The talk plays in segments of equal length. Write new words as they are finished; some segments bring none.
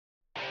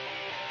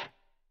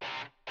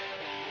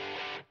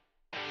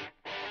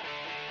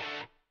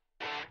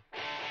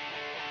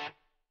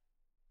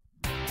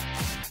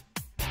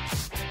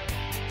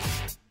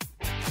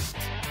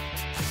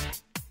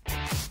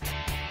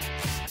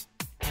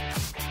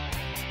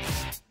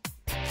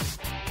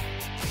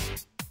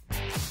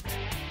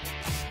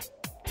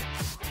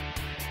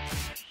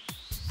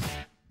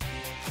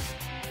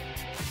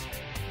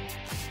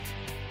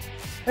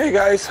Hey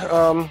guys,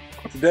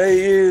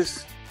 today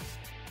is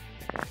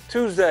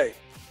Tuesday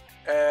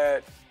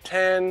at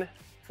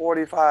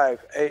 10:45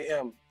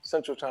 a.m.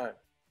 Central Time,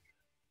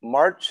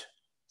 March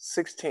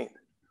 16th.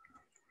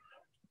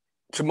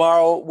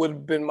 Tomorrow would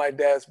have been my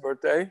dad's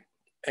birthday,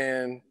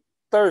 and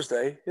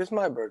Thursday is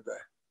my birthday.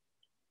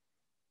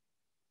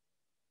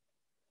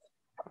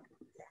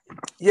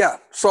 Yeah,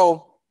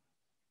 so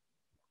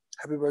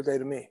happy birthday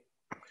to me.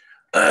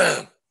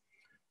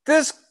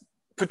 This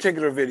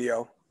particular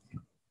video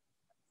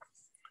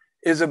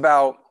is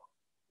about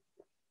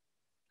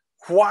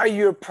why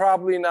you're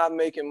probably not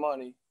making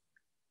money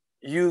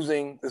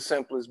using the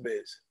simplest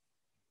biz.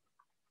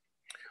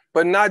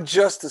 But not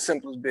just the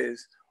simplest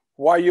biz,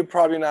 why you're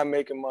probably not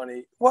making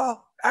money.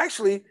 Well,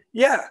 actually,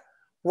 yeah,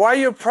 why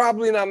you're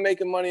probably not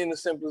making money in the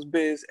simplest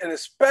biz, and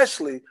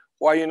especially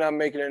why you're not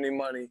making any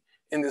money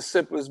in the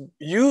simplest,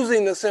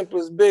 using the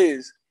simplest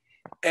biz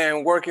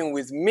and working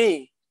with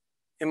me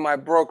in my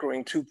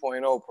brokering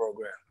 2.0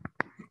 program.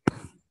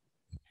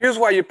 Here's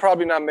why you're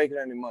probably not making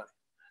any money.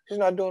 You're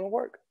not doing the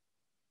work.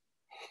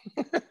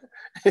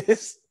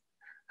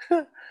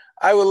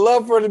 I would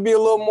love for it to be a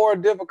little more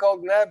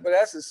difficult than that, but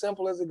that's as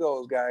simple as it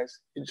goes,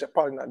 guys. You're just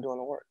probably not doing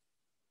the work.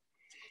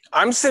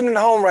 I'm sitting at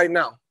home right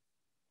now,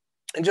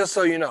 and just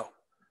so you know,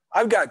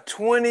 I've got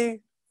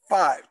 25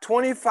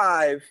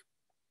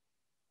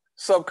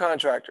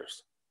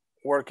 subcontractors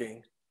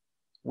working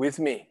with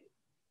me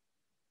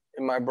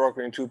in my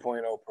brokering 2.0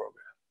 program.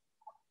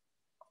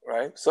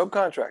 Right?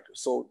 Subcontractors.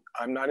 So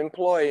I'm not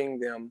employing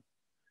them.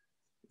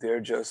 They're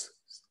just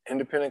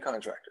independent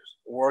contractors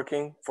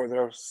working for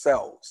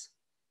themselves.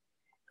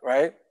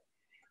 Right?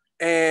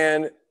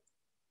 And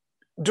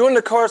during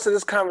the course of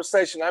this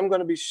conversation, I'm going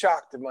to be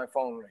shocked if my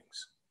phone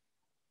rings.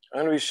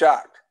 I'm going to be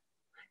shocked.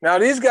 Now,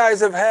 these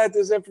guys have had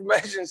this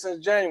information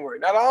since January.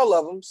 Not all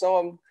of them. Some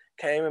of them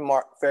came in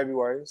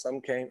February.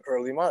 Some came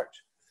early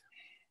March.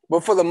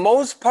 But for the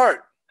most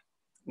part,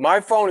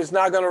 my phone is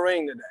not going to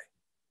ring today.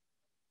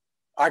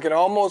 I can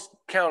almost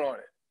count on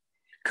it.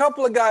 A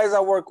couple of guys I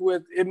work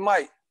with, it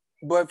might.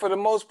 But for the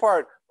most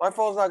part, my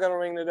phone's not going to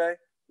ring today.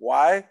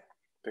 Why?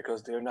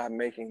 Because they're not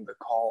making the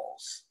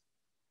calls.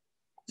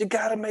 You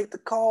got to make the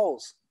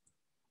calls.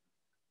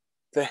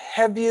 The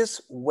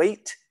heaviest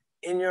weight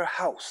in your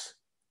house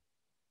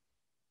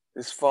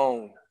is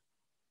phone.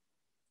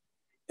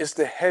 It's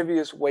the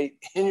heaviest weight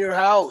in your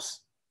house.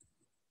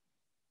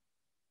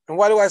 And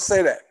why do I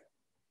say that?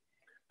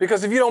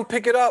 Because if you don't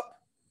pick it up,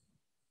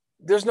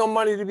 there's no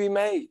money to be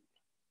made.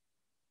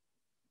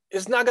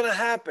 It's not going to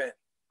happen.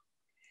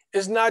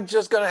 It's not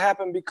just going to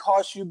happen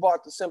because you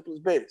bought the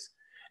simplest biz.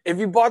 If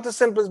you bought the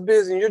simplest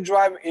biz and you're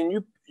driving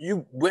and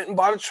you went and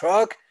bought a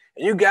truck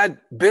and you got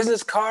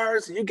business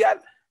cards and you got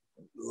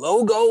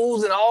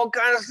logos and all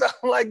kinds of stuff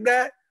like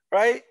that,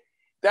 right?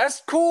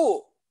 That's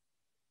cool.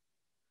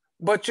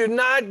 But you're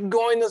not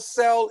going to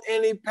sell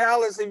any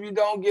pallets if you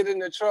don't get in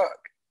the truck.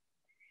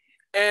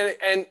 And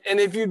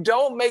if you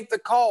don't make the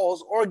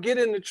calls or get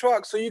in the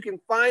truck so you can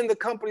find the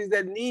companies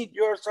that need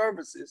your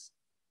services,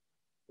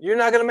 you're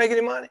not going to make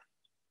any money.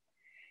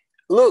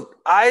 Look,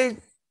 I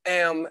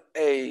am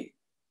a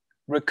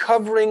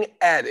recovering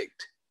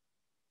addict.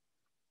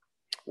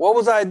 What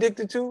was I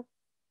addicted to?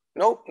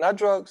 Nope, not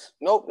drugs.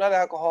 Nope, not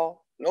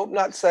alcohol. Nope,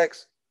 not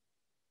sex.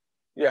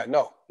 Yeah,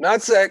 no,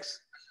 not sex.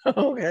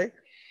 Okay.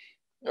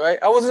 Right?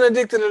 I wasn't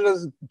addicted to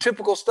this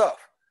typical stuff.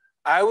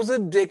 I was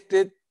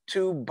addicted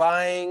to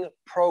buying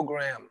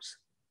programs,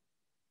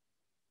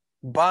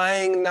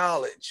 buying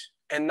knowledge,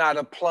 and not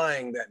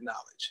applying that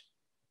knowledge.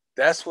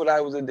 That's what I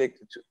was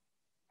addicted to.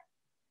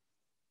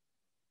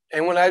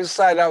 And when I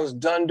decided I was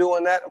done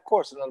doing that, of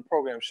course, another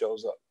program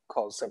shows up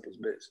called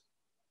Simplest Biz.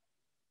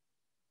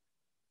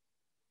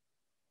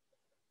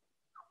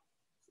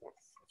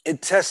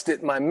 It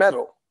tested my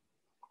mettle,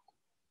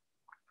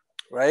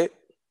 right?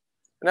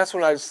 And that's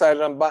when I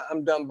decided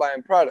I'm done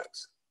buying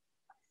products.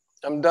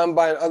 I'm done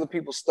buying other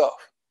people's stuff.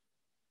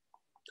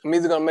 I'm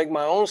either going to make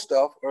my own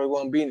stuff or it's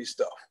going to be any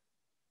stuff.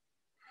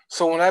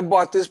 So when I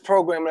bought this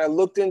program and I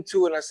looked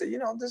into it, I said, you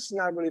know, this is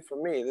not really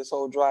for me. This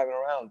whole driving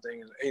around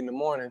thing at 8 in the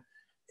morning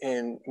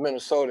in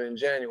Minnesota in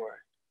January.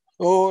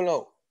 Oh,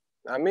 no,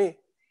 not me.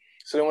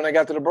 So then when I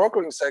got to the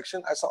brokering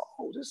section, I saw,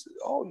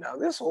 now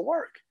this will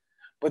work.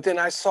 But then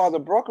I saw the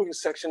brokering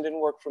section didn't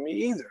work for me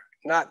either.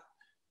 Not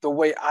the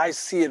way I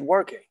see it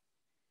working.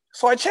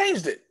 So I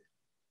changed it.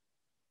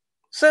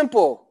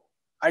 Simple.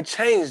 I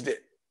changed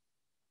it.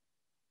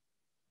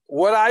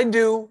 What I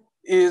do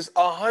is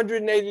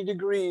 180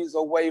 degrees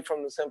away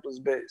from the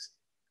simplest biz,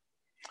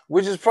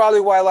 which is probably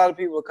why a lot of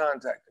people are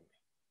contacting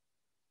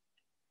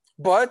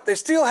me. But they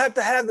still have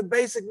to have the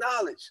basic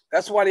knowledge.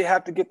 That's why they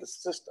have to get the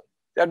system.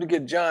 They have to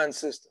get John's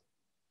system.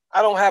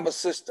 I don't have a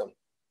system.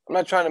 I'm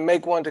not trying to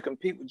make one to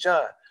compete with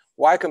John.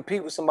 Why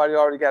compete with somebody who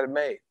already got it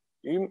made?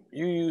 You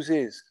use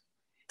his.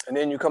 And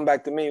then you come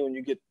back to me when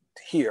you get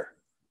here.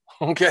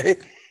 Okay?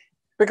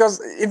 Because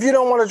if you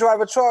don't want to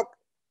drive a truck,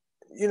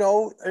 you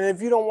know, and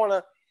if you don't want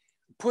to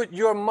put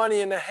your money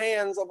in the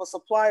hands of a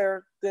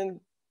supplier, then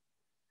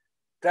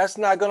that's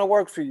not going to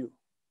work for you.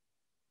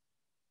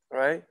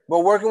 right? But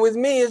working with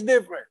me is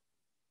different.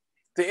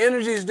 The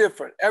energy is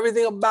different.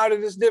 Everything about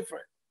it is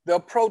different. The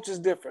approach is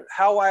different.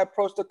 How I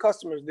approach the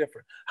customer is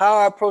different. How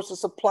I approach the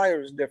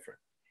supplier is different.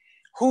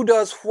 Who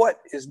does what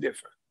is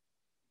different,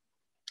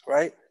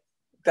 right?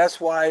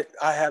 That's why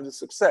I have the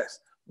success.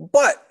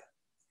 But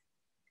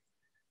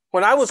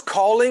when I was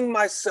calling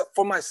myself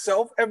for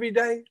myself every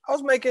day, I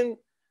was making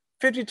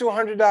 $50 to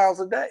 $100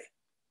 a day.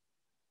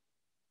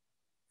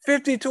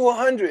 50 to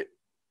 100,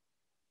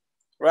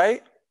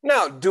 right?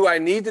 Now, do I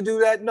need to do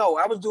that? No,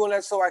 I was doing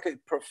that so I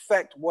could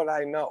perfect what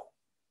I know.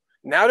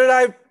 Now that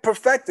I've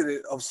perfected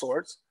it of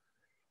sorts,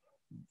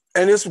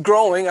 and it's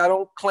growing, I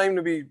don't claim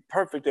to be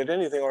perfect at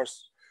anything or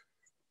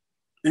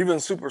even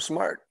super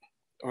smart,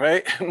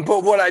 right?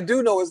 But what I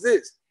do know is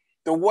this: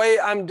 the way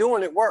I'm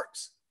doing it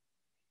works.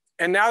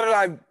 And now that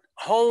I've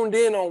honed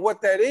in on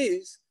what that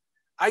is,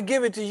 I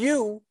give it to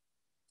you,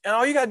 and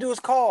all you got to do is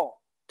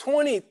call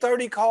 20,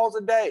 30 calls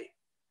a day.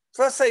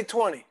 So let's say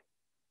 20.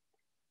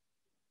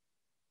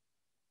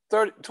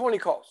 20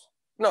 calls.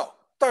 No,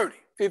 30,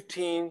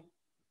 15,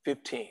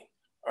 15,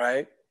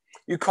 right?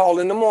 You call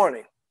in the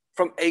morning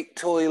from 8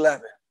 till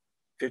 11,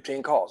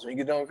 15 calls. When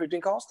you get done with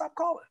 15 calls, stop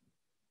calling.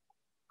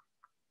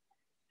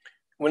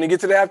 When you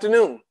get to the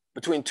afternoon,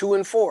 between 2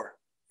 and 4,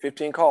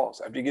 15 calls.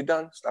 After you get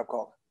done, stop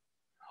calling.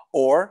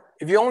 Or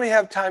if you only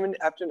have time in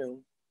the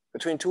afternoon,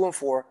 between 2 and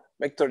 4,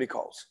 make 30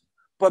 calls.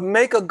 But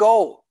make a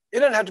goal. It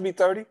doesn't have to be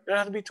 30. It doesn't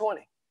have to be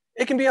 20.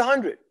 It can be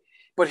 100.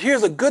 But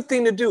here's a good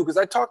thing to do, because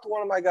I talked to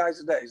one of my guys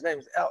today. His name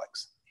is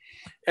Alex.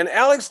 And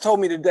Alex told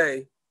me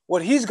today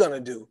what he's going to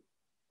do.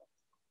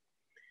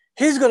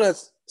 He's going to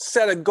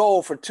set a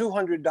goal for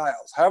 200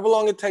 dials, however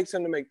long it takes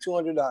him to make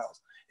 200 dials.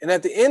 And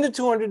at the end of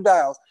 200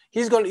 dials,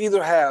 he's going to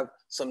either have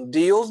some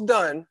deals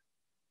done,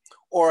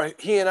 or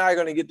he and I are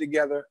going to get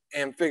together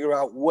and figure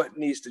out what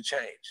needs to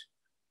change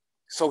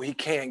so he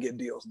can get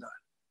deals done.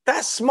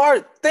 That's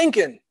smart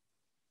thinking.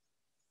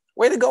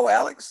 Way to go,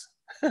 Alex.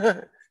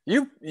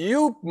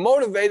 You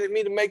motivated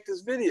me to make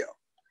this video,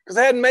 because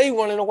I hadn't made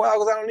one in a while,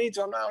 because I don't need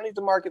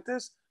to market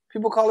this.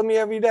 People calling me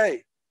every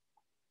day.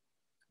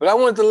 But I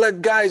wanted to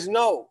let guys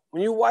know,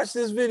 when you watch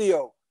this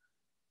video,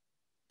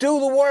 do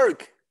the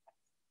work.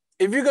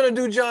 If you're going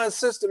to do John's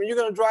system and you're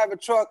going to drive a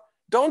truck,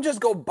 don't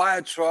just go buy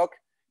a truck,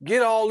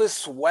 get all this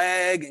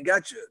swag and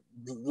got your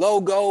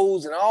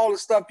logos and all the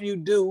stuff you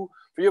do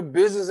for your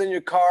business and your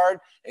card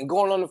and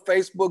going on the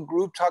Facebook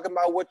group talking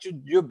about what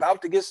you're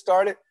about to get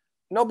started.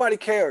 Nobody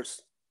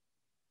cares.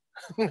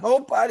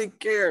 Nobody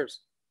cares.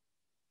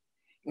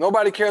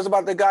 Nobody cares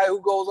about the guy who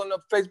goes on the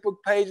Facebook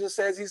page and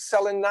says he's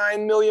selling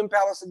 9 million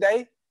pallets a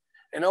day.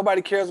 And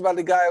nobody cares about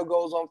the guy who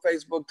goes on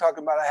Facebook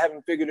talking about, I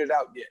haven't figured it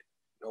out yet.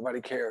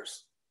 Nobody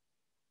cares.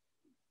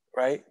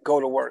 Right? Go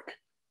to work.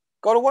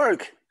 Go to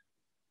work.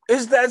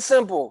 It's that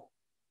simple.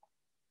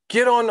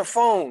 Get on the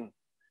phone.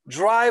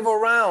 Drive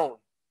around.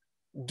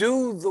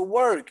 Do the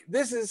work.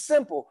 This is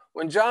simple.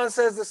 When John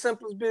says the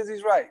simplest biz,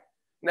 he's right.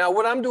 Now,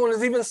 what I'm doing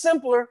is even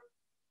simpler.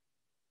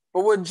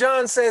 But what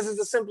John says is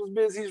the simplest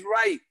biz, he's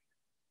right.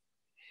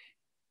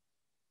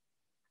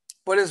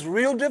 But it's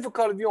real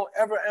difficult if you don't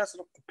ever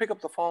pick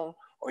up the phone,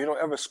 or you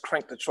don't ever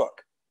crank the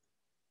truck.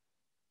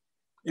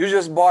 You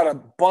just bought a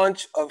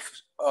bunch of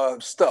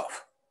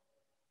stuff.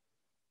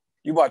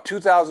 You bought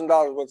 $2,000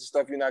 worth of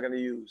stuff you're not going to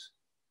use.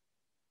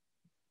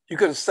 You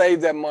could have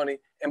saved that money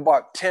and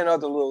bought 10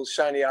 other little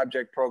shiny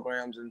object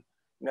programs and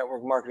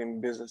network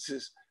marketing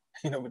businesses,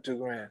 for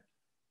 $2,000.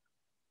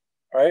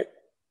 Right?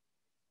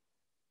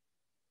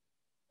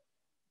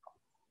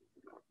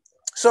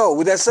 So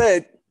with that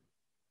said,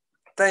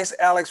 thanks,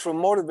 Alex, for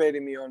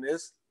motivating me on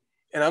this.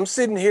 And I'm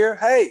sitting here,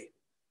 hey,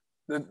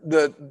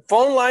 the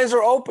phone lines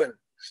are open,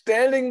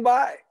 standing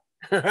by,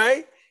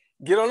 right?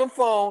 Get on the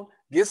phone,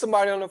 get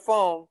somebody on the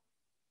phone,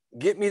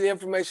 get me the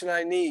information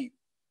I need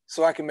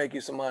so I can make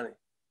you some money.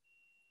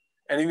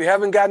 And if you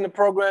haven't gotten the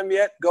program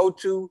yet, go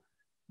to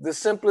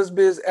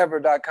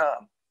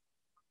thesimplestbizever.com.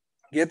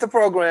 Get the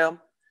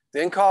program,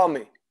 then call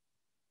me,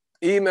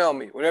 email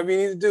me, whatever you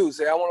need to do.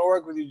 Say, I want to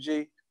work with you,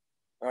 G.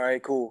 All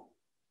right, cool.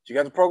 You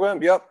got the program?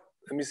 Yep.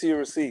 Let me see your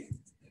receipt.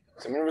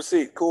 Send me the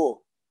receipt.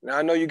 Cool. Now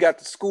I know you got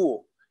the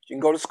school. You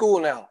can go to school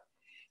now.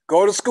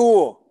 Go to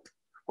school.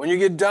 When you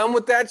get done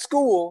with that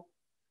school,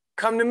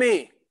 come to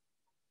me.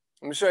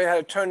 I'm going to show you how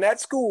to turn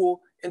that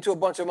school into a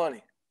bunch of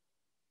money.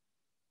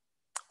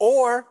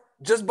 Or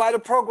just buy the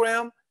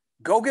program,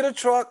 go get a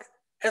truck,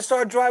 and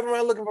start driving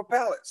around looking for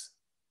pallets.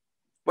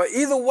 But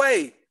either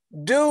way,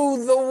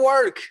 do the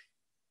work.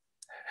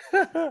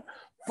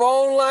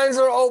 Phone lines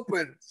are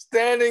open,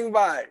 standing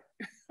by.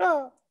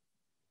 Oh,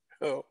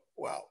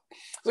 wow.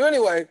 So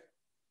anyway,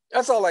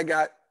 that's all I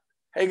got.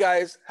 Hey,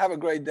 guys, have a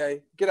great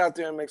day. Get out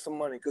there and make some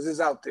money, because it's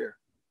out there.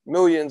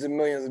 Millions and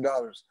millions of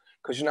dollars,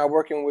 because you're not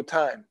working with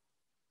time.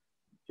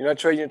 You're not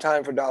trading your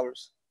time for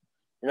dollars.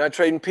 You're not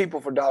trading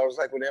people for dollars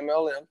like with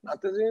MLM.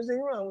 Not that there's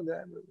anything wrong with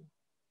that. But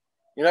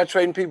you're not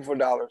trading people for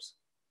dollars,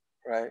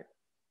 right?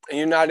 And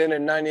you're not in a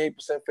 98%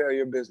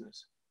 failure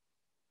business,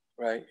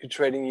 right? You're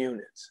trading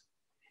units.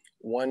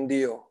 One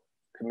deal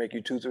can make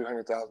you $200,000 to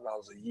 $300,000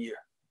 a year.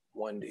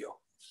 One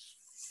deal.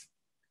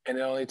 And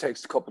it only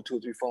takes a couple, 2 or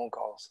 3 phone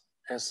calls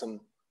and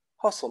some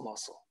hustle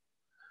muscle.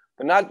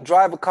 But not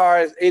drive a car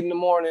at 8 in the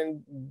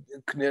morning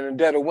in the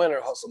dead of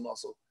winter, hustle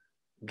muscle.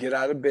 Get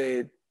out of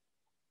bed,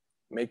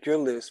 make your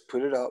list,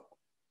 put it up,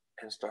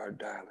 and start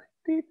dialing.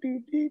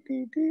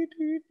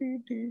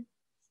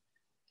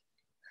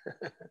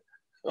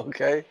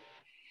 Okay?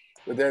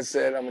 With that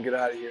said, I'm going to get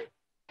out of here.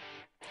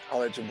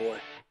 Holla at your boy.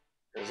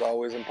 As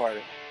always, I'm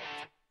parting.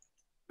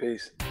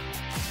 Peace.